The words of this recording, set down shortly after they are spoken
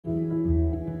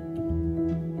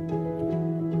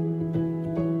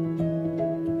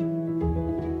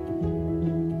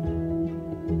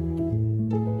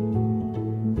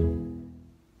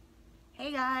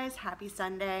happy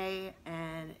Sunday,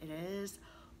 and it is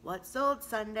What Sold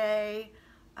Sunday.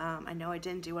 I know I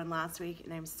didn't do one last week,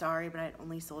 and I'm sorry, but I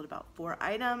only sold about 4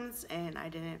 items, and I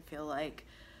didn't feel like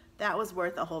that was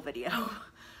worth a whole video.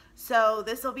 So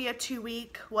this will be a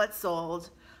 2-week What Sold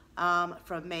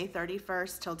from May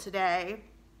 31st till today,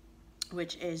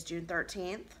 which is June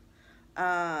 13th.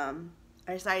 I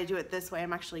decided to do it this way.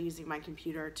 I'm actually using my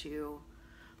computer to,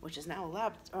 which is now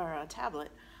a tablet,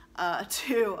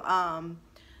 to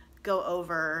go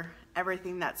over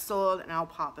everything that's sold, and I'll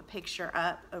pop a picture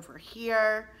up over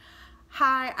here.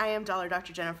 Hi, I am Dolla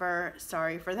Docta Jennifer.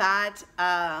 Sorry for that.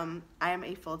 I am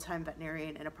a full-time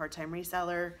veterinarian and a part-time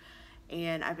reseller,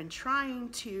 and I've been trying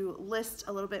to list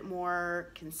a little bit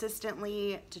more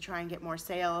consistently to try and get more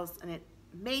sales, and it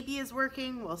maybe is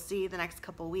working. We'll see the next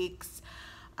couple weeks.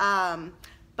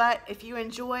 But if you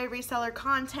enjoy reseller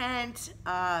content,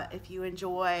 if you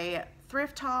enjoy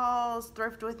thrift hauls,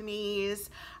 thrift with me's,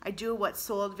 I do a What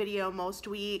Sold video most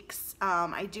weeks.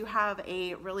 I do have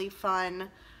a really fun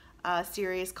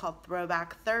series called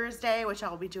Throwback Thursday, which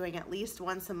I'll be doing at least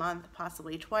once a month,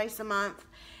 possibly twice a month.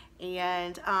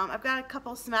 And I've got a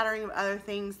couple smattering of other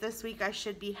things. This week I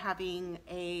should be having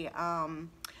a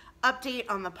update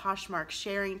on the Poshmark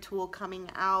sharing tool coming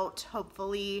out.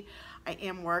 Hopefully. I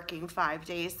am working 5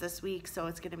 days this week, so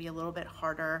it's going to be a little bit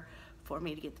harder for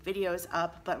me to get the videos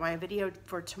up, but my video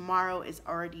for tomorrow is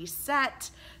already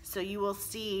set, so you will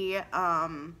see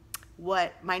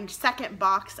what my second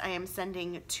box I am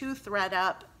sending to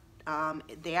ThredUp.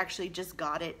 They actually just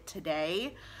got it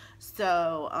today,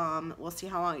 so we'll see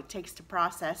how long it takes to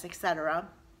process, etc.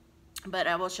 But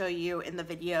I will show you in the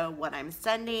video what I'm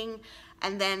sending,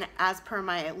 and then as per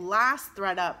my last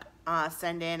ThredUp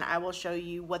send in, I will show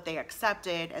you what they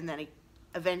accepted and then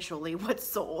eventually what's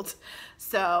sold.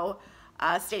 So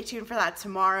stay tuned for that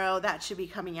tomorrow. That should be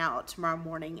coming out tomorrow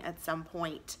morning at some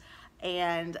point.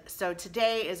 And so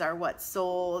today is our What's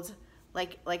Sold.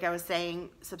 Like I was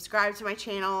saying, subscribe to my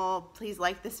channel. Please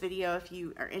like this video if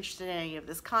you are interested in any of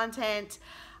this content.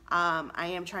 I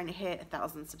am trying to hit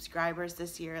 1,000 subscribers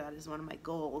this year. That is one of my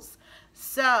goals.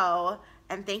 So,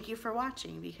 and thank you for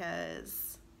watching,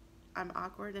 because I'm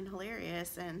awkward and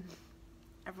hilarious, and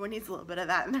everyone needs a little bit of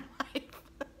that in their life.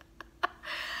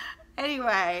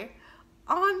 Anyway,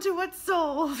 on to What's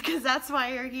Sold, because that's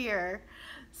why you're here.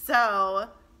 So,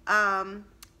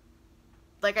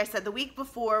 like I said, the week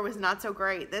before was not so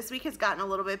great. This week has gotten a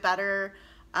little bit better.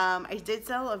 I did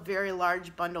sell a very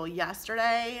large bundle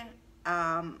yesterday.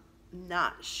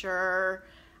 Not sure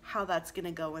how that's going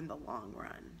to go in the long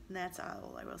run. And that's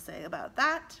all I will say about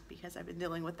that, because I've been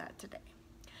dealing with that today.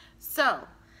 So,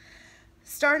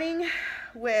 starting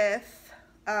with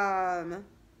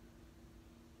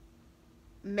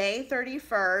May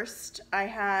 31st, I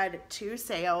had 2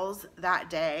 sales that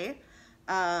day.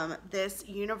 This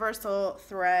universal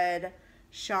thread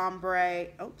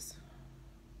chambray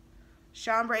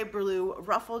blue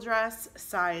ruffle dress,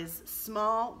 size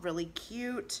small, really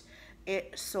cute.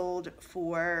 It sold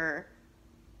for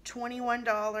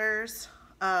 $21.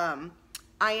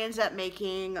 I ended up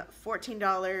making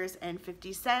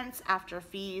 $14.50 after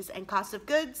fees and cost of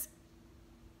goods,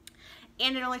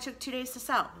 and it only took 2 days to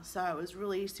sell, so I was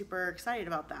really super excited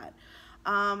about that.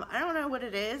 I don't know what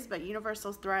it is, but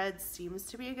Universal Threads seems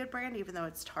to be a good brand, even though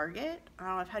it's Target. I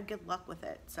don't know, I've had good luck with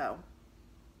it, so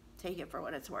take it for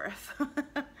what it's worth.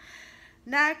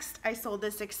 Next, I sold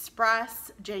this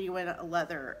Express genuine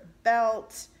leather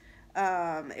belt.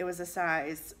 It was a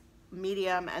size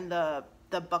medium, and the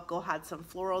buckle had some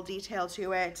floral detail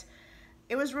to it.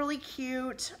 It was really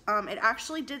cute. It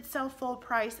actually did sell full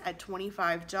price at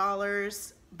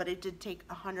 $25, but it did take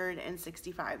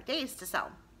 165 days to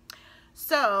sell.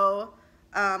 So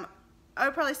I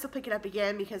would probably still pick it up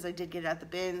again, because I did get it at the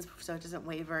bins, so it doesn't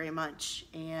weigh very much.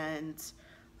 And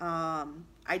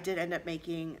I did end up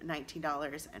making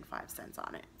 $19.05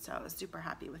 on it, so I was super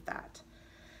happy with that.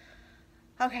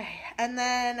 Okay, and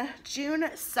then June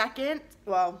 2nd,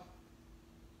 well,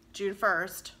 June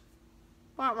 1st,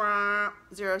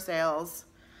 0 sales.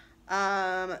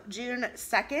 June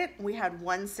 2nd, we had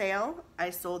 1 sale. I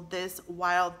sold this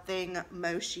Wild Thing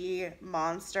Moshi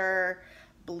Monster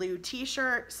blue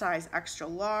t-shirt, size extra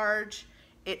large.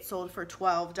 It sold for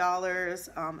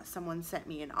 $12. Someone sent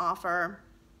me an offer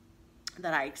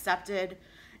that I accepted,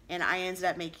 and I ended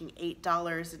up making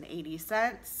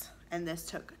 $8.80, and this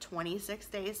took 26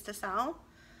 days to sell.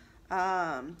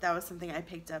 That was something I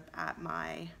picked up at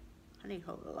my honey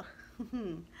hole.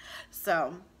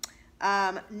 So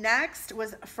next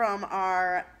was from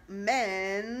our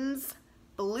men's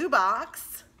blue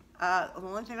box. The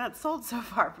only thing that's sold so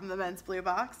far from the men's blue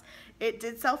box It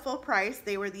did sell full price.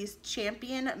 They were these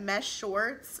Champion mesh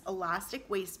shorts, elastic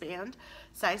waistband,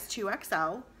 size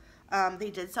 2XL. They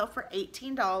did sell for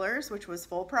 $18, which was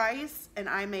full price, and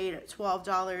I made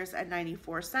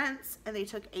 $12.94, and they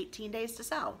took 18 days to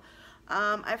sell.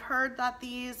 I've heard that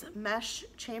these mesh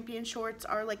Champion shorts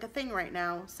are like a thing right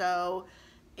now, so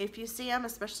if you see them,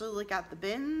 especially like at the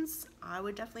bins, I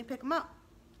would definitely pick them up.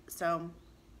 So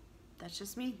that's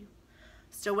just me.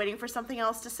 Still waiting for something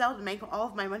else to sell to make all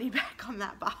of my money back on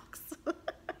that box.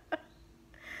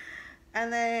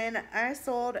 And then I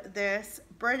sold this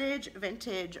British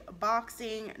vintage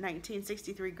boxing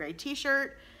 1963 gray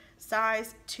t-shirt,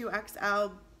 size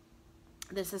 2XL.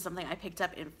 This is something I picked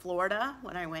up in Florida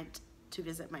when I went to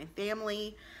visit my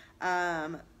family.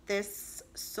 This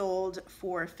sold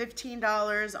for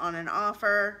 $15 on an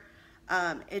offer.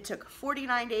 It took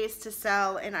 49 days to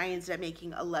sell, and I ended up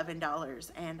making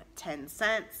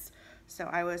 $11.10. So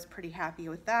I was pretty happy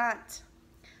with that.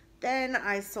 Then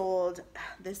I sold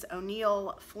this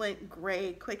O'Neill Flint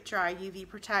Gray Quick Dry UV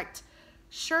Protect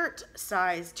shirt,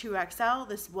 size 2XL.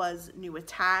 This was new with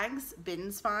tags,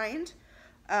 bins find.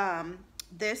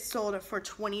 This sold for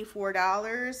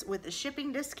 $24 with a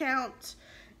shipping discount,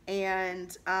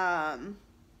 and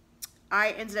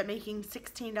I ended up making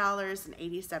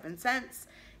 $16.87,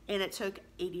 and it took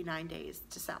 89 days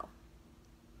to sell.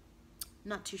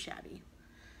 Not too shabby.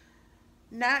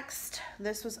 Next,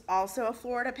 this was also a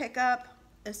Florida pickup.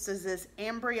 This is this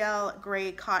Ambrielle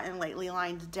Gray Cotton Lightly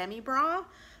Lined Demi Bra,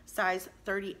 size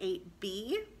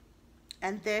 38B.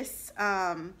 And this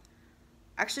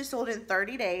actually sold in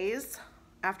 30 days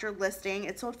after listing.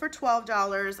 It sold for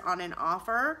 $12 on an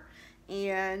offer,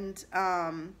 and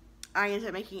I ended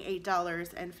up making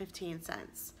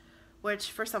 $8.15,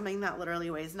 which for something that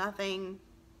literally weighs nothing,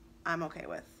 I'm okay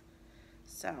with.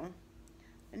 So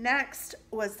next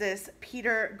was this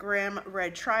Peter Grimm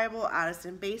Red Tribal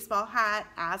Addison baseball hat,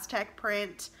 Aztec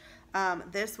print.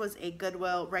 This was a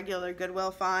Goodwill, regular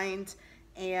Goodwill find,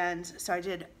 and so I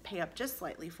did pay up just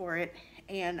slightly for it,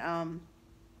 and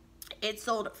it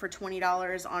sold for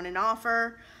 $20 on an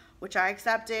offer, which I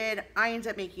accepted. I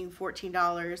ended up making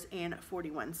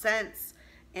 $14.41,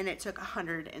 and it took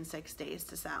 106 days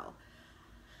to sell.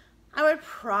 I would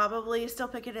probably still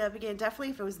pick it up again, definitely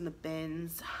if it was in the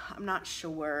bins. I'm not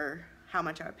sure how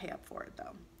much I would pay up for it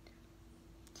though,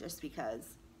 just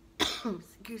because,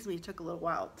 excuse me, it took a little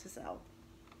while to sell.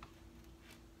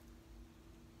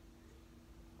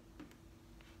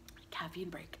 Caffeine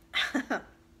break.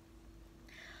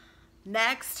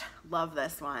 Next, love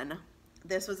this one.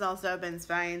 This was also a bins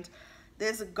find.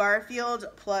 This Garfield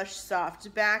plush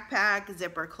soft backpack,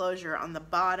 zipper closure on the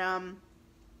bottom.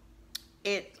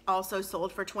 It also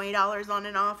sold for $20 on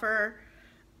an offer,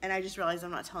 and I just realized I'm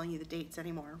not telling you the dates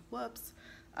anymore. Whoops.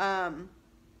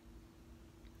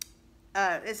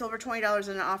 It sold for $20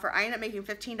 on an offer. I ended up making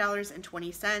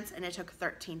 $15.20, and it took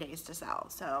 13 days to sell,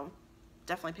 so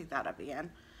definitely pick that up again.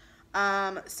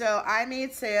 So I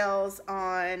made sales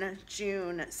on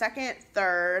June 2nd,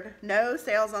 3rd, no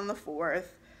sales on the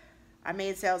 4th. I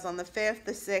made sales on the 5th,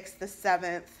 the 6th, the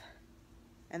 7th,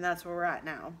 and that's where we're at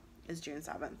now, is June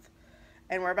 7th.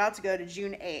 And we're about to go to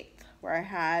June 8th, where I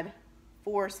had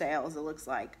 4 sales, it looks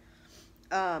like.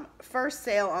 First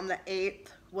sale on the 8th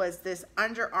was this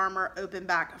Under Armour open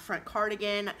back front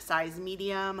cardigan, size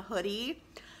medium hoodie.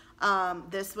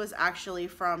 This was actually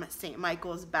from St.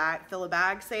 Michael's Fill a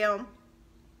Bag sale.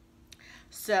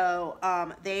 So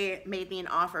they made me an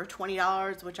offer of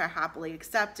 $20, which I happily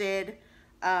accepted.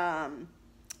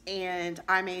 And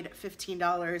I made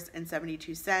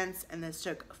 $15.72, and this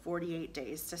took 48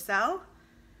 days to sell.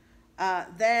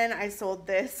 Then I sold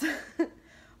this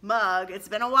mug. It's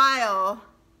been a while.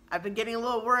 I've been getting a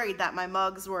little worried that my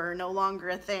mugs were no longer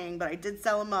a thing, but I did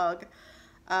sell a mug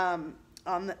on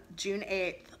June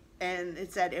 8th. And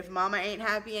it said, if mama ain't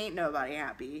happy, ain't nobody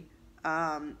happy.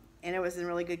 And it was in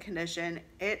really good condition.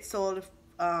 It sold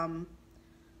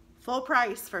full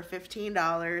price for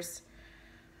 $15.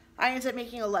 I ended up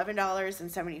making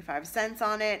 $11.75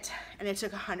 on it, and it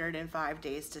took 105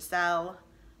 days to sell.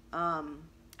 I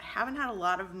haven't had a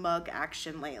lot of mug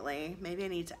action lately. Maybe I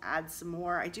need to add some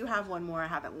more. I do have one more I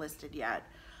haven't listed yet,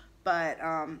 but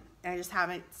I just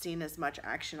haven't seen as much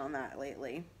action on that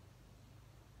lately.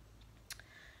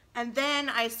 And then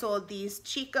I sold these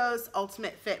Chico's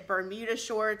Ultimate Fit Bermuda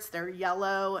shorts. They're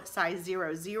yellow, size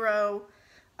 00.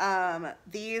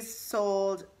 These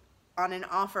sold on an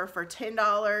offer for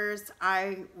 $10.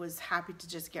 I was happy to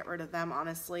just get rid of them,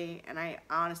 honestly, and I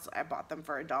bought them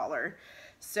for $1.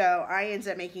 So I ended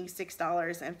up making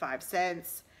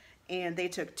 $6.05, and they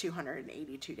took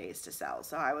 282 days to sell.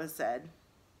 So I said,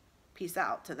 peace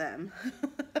out to them.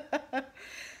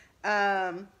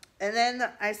 And then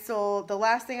I sold, the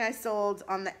last thing I sold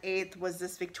on the 8th was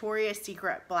this Victoria's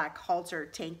Secret black halter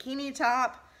tankini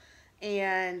top,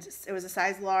 and it was a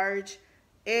size large.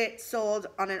 It sold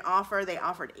on an offer. They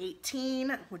offered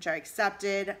 $18, which I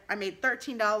accepted. I made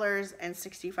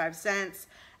 $13.65,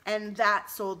 and that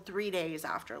sold 3 days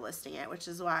after listing it, which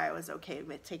is why I was okay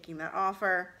with taking that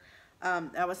offer.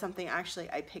 That was something actually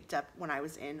I picked up when I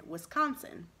was in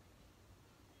Wisconsin.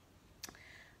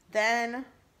 Then,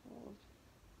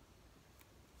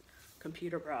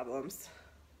 computer problems.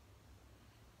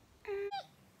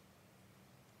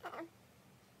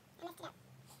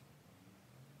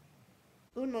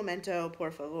 Un momento,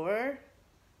 por favor.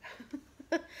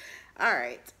 All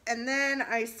right, and then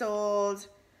I sold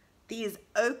these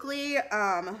Oakley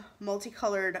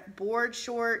multicolored board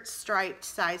shorts, striped,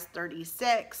 size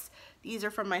 36. These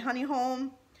are from my honey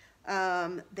home.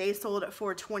 They sold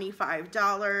for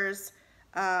 $25.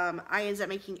 I ended up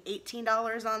making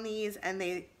 $18 on these, and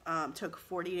they took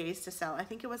 40 days to sell. I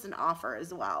think it was an offer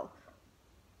as well,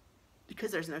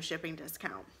 because there's no shipping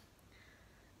discount.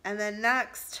 And then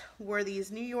next were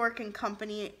these New York &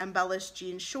 Company embellished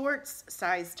jean shorts,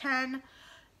 size 10.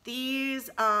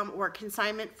 These were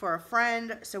consignment for a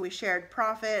friend, so we shared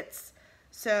profits.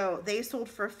 So they sold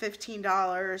for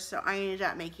 $15, so I ended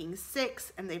up making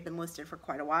 $6, and they've been listed for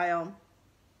quite a while.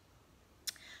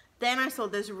 Then I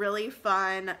sold this really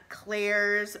fun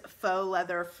Claire's faux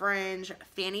leather fringe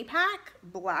fanny pack,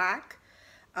 black.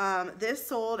 This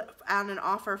sold on an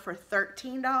offer for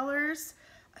 $13.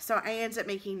 So I ended up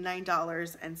making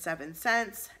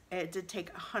 $9.07. It did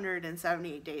take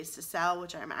 178 days to sell,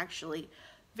 which I'm actually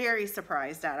very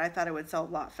surprised at. I thought it would sell a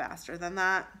lot faster than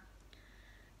that.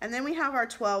 And then we have our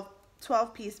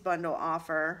 12-piece bundle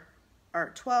offer,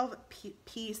 our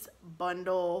 12-piece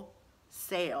bundle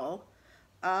sale.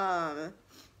 So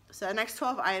the next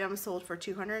 12 items sold for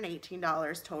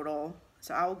 $218 total.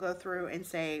 So I will go through and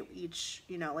say each,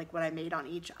 you know, like what I made on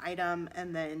each item,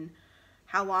 and then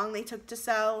how long they took to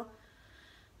sell,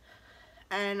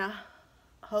 and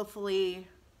hopefully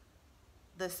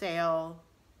the sale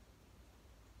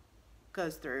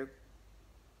goes through.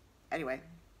 Anyway,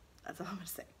 that's all I'm gonna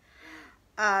say.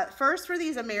 First, for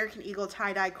these American Eagle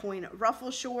tie-dye coin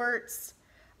ruffle shorts,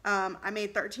 I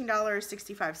made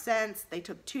 $13.65. They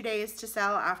took 2 days to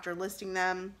sell after listing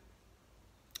them.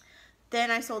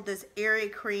 Then I sold this Airy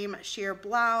Cream sheer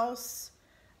blouse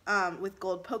with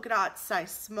gold polka dots,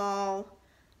 size small.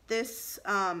 This,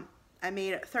 I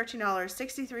made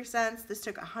 $13.63. This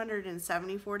took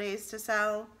 174 days to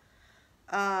sell.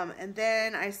 And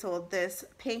then I sold this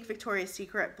pink Victoria's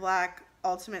Secret black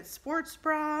ultimate sports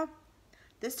bra.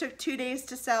 This took 2 days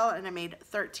to sell, and I made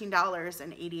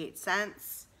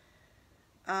 $13.88.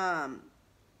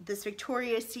 This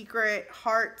Victoria's Secret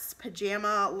Hearts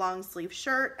pajama long sleeve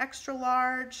shirt, extra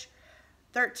large.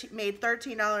 Made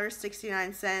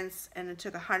 $13.69, and it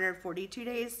took 142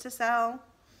 days to sell.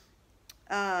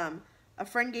 A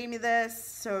friend gave me this,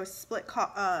 so split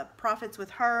profits with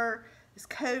her. This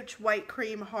Coach white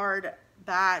cream hard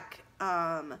back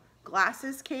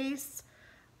glasses case.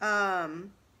 I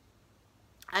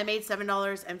made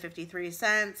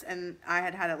 $7.53, and I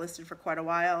had it listed for quite a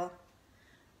while.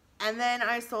 And then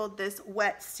I sold this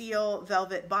wet seal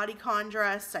velvet bodycon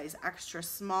dress, size extra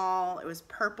small. It was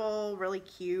purple, really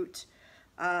cute.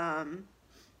 And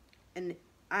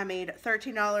I made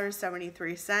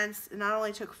 $13.73. It not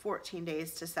only took 14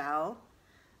 days to sell.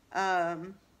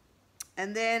 And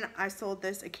then I sold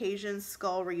this Occasion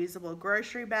Skull reusable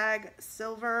grocery bag,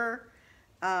 silver.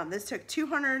 This took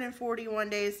 241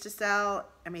 days to sell.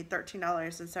 I made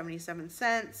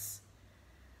 $13.77.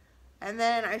 And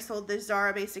then I sold this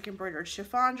Zara basic embroidered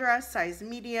chiffon dress, size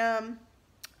medium.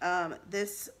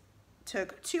 This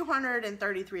took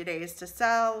 233 days to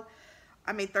sell.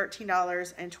 I made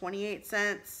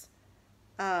 $13.28.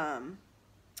 And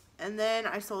then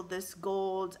I sold this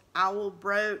gold owl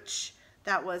brooch.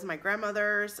 That was my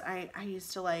grandmother's. I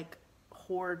used to like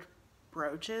hoard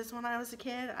brooches when I was a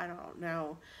kid. I don't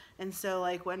know. And so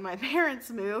like when my parents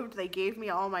moved, they gave me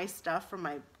all my stuff from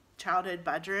my childhood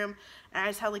bedroom, and I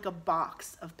just had like a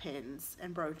box of pins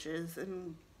and brooches,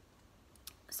 and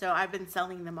so I've been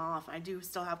selling them off. I do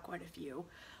still have quite a few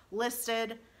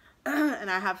listed, and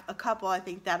I have a couple I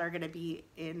think that are going to be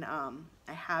in, I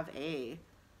have a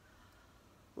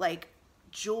like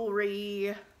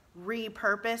jewelry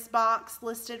repurpose box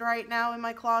listed right now in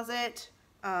my closet,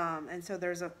 and so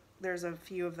there's a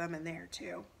few of them in there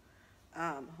too.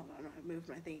 Hold on, I moved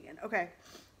my thing again. Okay.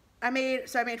 I made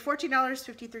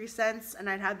 $14.53, and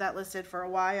I'd had that listed for a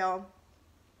while.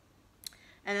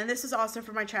 And then this is also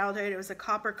from my childhood. It was a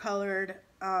copper colored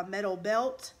metal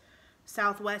belt,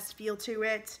 Southwest feel to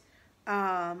it.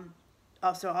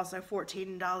 Also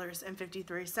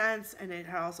 $14.53, and it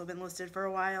had also been listed for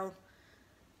a while.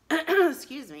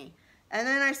 Excuse me. And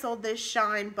then I sold this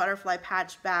Shine butterfly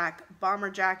patchback bomber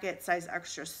jacket, size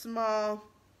extra small.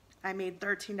 I made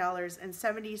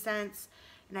 $13.70,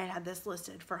 and I had this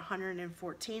listed for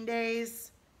 114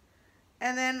 days.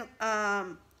 And then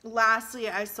lastly,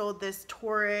 I sold this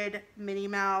Torrid Minnie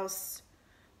Mouse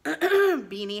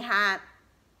beanie hat,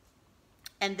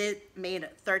 and it made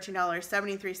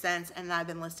 $13.73, and I've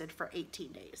been listed for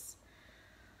 18 days.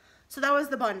 So that was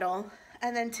the bundle.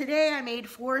 And then today I made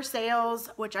 4 sales,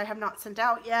 which I have not sent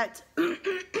out yet.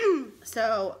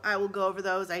 So I will go over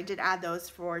those. I did add those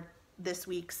for this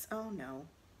week's. Oh no.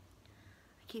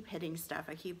 I keep hitting stuff.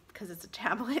 Because it's a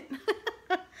tablet.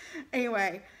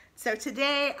 Anyway, so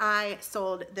today I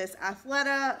sold this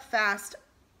Athleta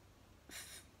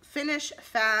Finish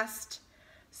Fast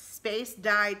Space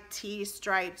Dyed Tee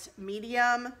Striped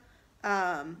Medium.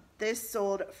 This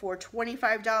sold for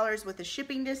 $25 with a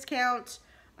shipping discount.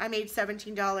 I made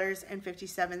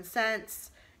 $17.57,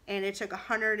 and it took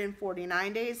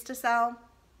 149 days to sell.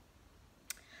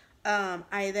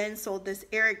 I then sold this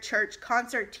Eric Church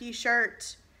concert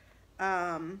t-shirt.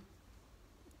 Oh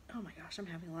my gosh, I'm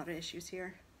having a lot of issues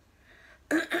here.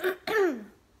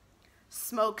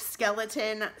 Smoke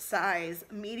Skeleton size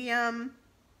medium.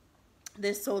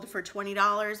 This sold for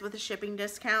 $20 with a shipping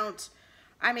discount.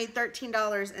 I made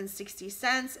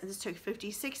 $13.60, and this took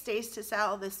 56 days to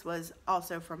sell. This was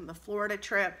also from the Florida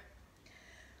trip.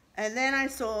 And then I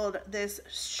sold this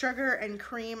Sugar and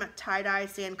Cream tie-dye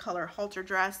sand color halter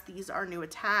dress. These are new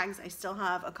tags. I still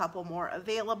have a couple more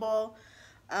available.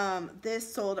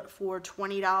 This sold for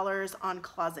 $20 on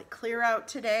Closet Clear Out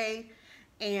today.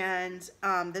 And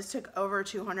this took over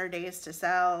 200 days to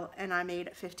sell, and I made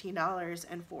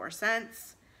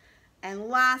 $15.04. And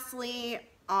lastly,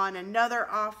 on another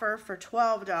offer for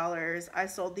 $12, I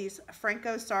sold these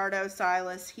Franco Sardo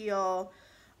Silas heel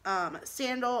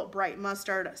sandal, bright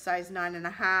mustard, size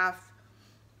 9.5.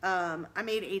 I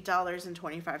made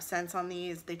 $8.25 on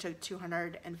these. They took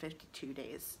 252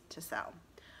 days to sell.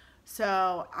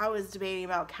 So I was debating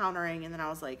about countering, and then I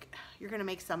was like, you're going to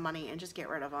make some money and just get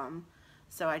rid of them.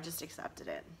 So I just accepted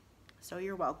it. So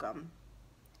you're welcome.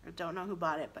 I don't know who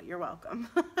bought it, but you're welcome.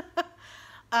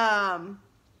 Because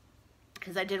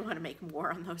I did want to make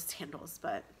more on those sandals,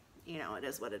 but you know, it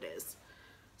is what it is.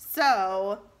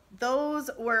 So those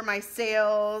were my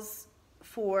sales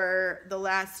for the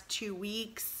last 2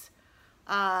 weeks.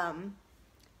 I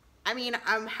mean,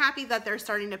 I'm happy that they're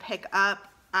starting to pick up.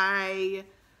 I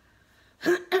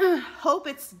hope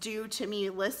it's due to me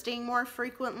listing more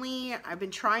frequently. I've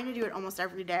been trying to do it almost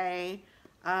every day.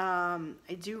 I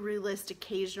do relist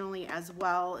occasionally as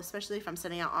well, especially if I'm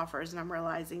sending out offers and I'm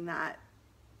realizing that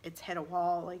it's hit a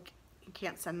wall, like you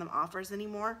can't send them offers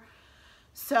anymore.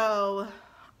 So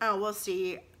we'll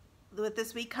see. With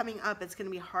this week coming up, it's going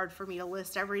to be hard for me to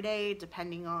list every day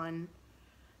depending on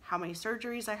how many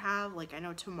surgeries I have. Like I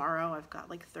know tomorrow I've got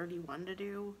like 31 to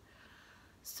do.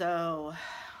 So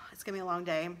it's going to be a long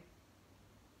day.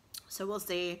 So we'll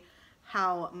see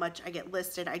how much I get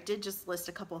listed. I did just list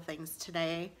a couple of things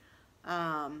today.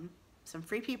 Some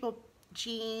Free People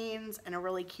jeans and a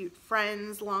really cute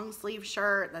Friends long sleeve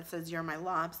shirt that says "You're my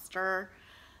lobster."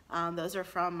 Those are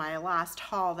from my last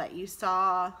haul that you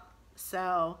saw.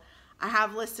 So I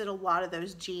have listed a lot of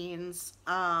those jeans.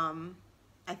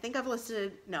 I think I've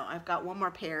listed, no, I've got one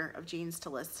more pair of jeans to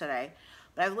list today.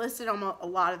 But I've listed almost a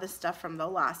lot of the stuff from the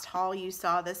last haul you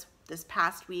saw this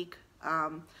past week.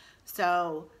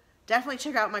 So definitely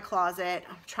check out my closet.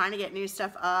 I'm trying to get new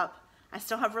stuff up. I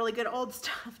still have really good old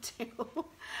stuff too.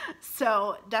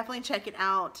 So definitely check it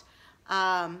out.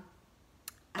 I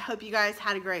hope you guys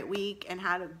had a great week and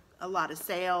had a lot of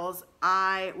sales.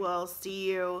 I will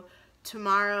see you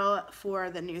tomorrow for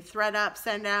the new ThreadUp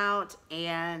send out,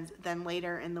 and then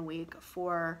later in the week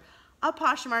for a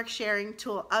Poshmark sharing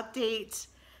tool update.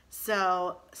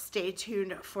 So stay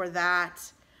tuned for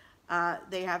that.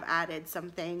 They have added some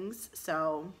things,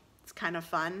 so it's kind of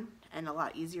fun and a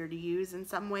lot easier to use in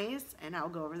some ways, and I'll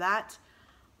go over that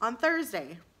on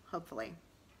Thursday, hopefully.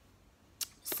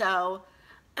 So,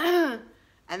 and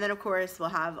then of course we'll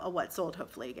have a what sold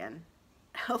hopefully again.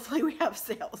 Hopefully we have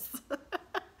sales.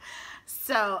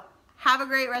 So have a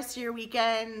great rest of your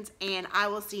weekend, and I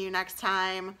will see you next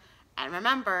time. And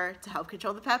remember to help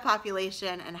control the pet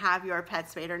population and have your pet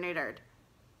spayed or neutered.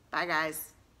 Bye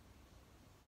guys.